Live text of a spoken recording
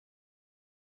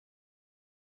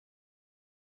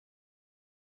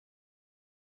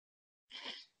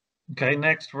Okay,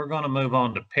 next we're going to move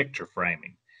on to picture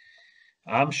framing.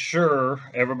 I'm sure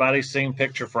everybody's seen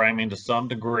picture framing to some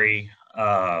degree.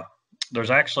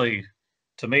 There's actually,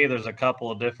 to me, there's a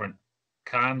couple of different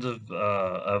kinds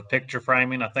of picture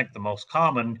framing. I think the most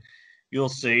common you'll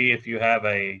see if you have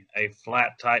a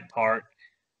flat type part,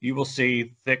 you will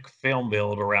see thick film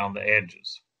build around the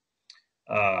edges.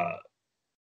 Uh,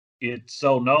 it's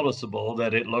so noticeable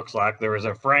that it looks like there is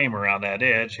a frame around that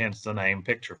edge, hence the name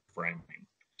picture framing.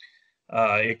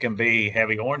 It can be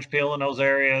heavy orange peel in those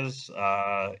areas.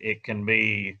 It can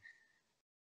be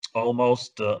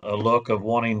almost a look of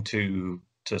wanting to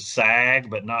sag,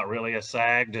 but not really a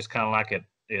sag, just kind of like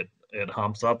it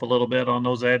humps up a little bit on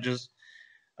those edges.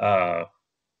 Uh,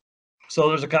 so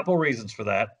there's a couple reasons for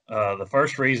that. The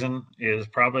first reason is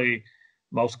probably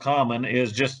most common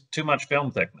is just too much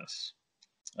film thickness.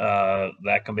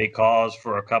 That can be caused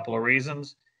for a couple of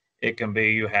reasons. It can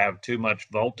be you have too much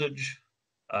voltage,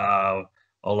 uh,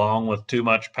 along with too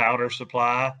much powder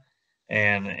supply,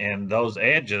 and those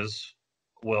edges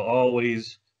will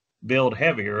always build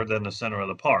heavier than the center of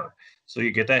the part. So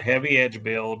you get that heavy edge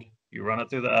build, you run it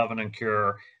through the oven and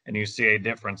cure, and you see a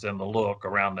difference in the look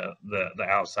around the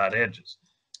outside edges.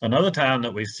 Another time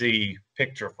that we see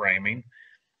picture framing,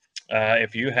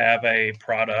 if you have a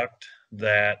product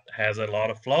that has a lot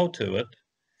of flow to it,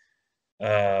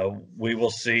 we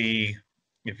will see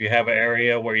if you have an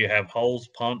area where you have holes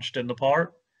punched in the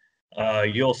part,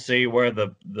 you'll see where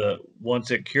the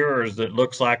once it cures, it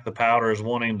looks like the powder is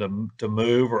wanting to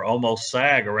move or almost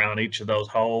sag around each of those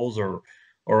holes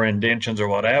or indentions or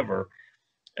whatever.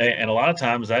 And a lot of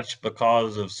times that's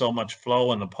because of so much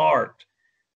flow in the part.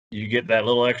 You get that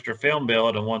little extra film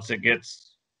build, and once it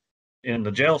gets in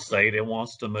the gel state, it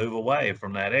wants to move away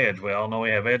from that edge. We all know we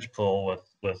have edge pull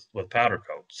with powder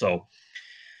coat. So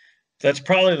that's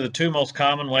probably the two most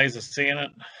common ways of seeing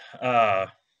it. Uh,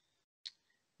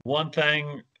 One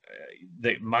thing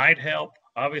that might help,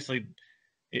 obviously,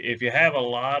 if you have a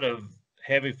lot of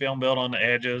heavy film build on the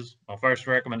edges, my first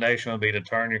recommendation would be to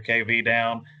turn your KV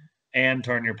down and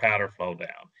turn your powder flow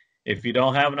down. If you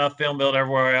don't have enough film build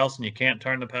everywhere else and you can't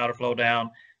turn the powder flow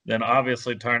down, then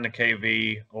obviously turn the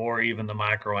KV or even the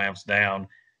microamps down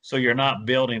so you're not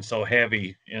building so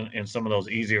heavy in some of those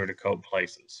easier to coat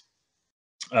places.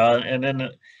 And then,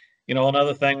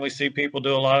 another thing we see people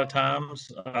do a lot of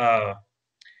times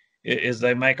is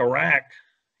they make a rack,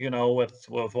 with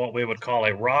what we would call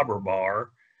a robber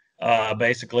bar,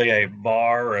 basically a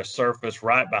bar or a surface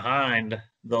right behind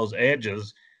those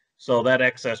edges. So that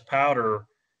excess powder,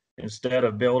 instead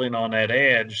of building on that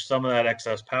edge, some of that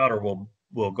excess powder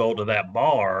will go to that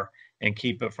bar and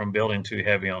keep it from building too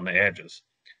heavy on the edges.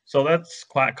 So that's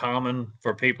quite common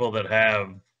for people that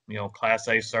have, Class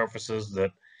A surfaces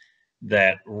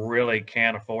that really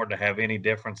can't afford to have any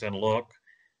difference in look,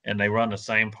 and they run the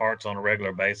same parts on a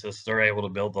regular basis. They're able to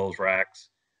build those racks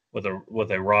with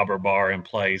a robber bar in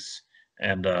place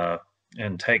and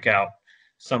take out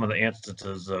some of the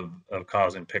instances of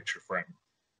causing picture frame.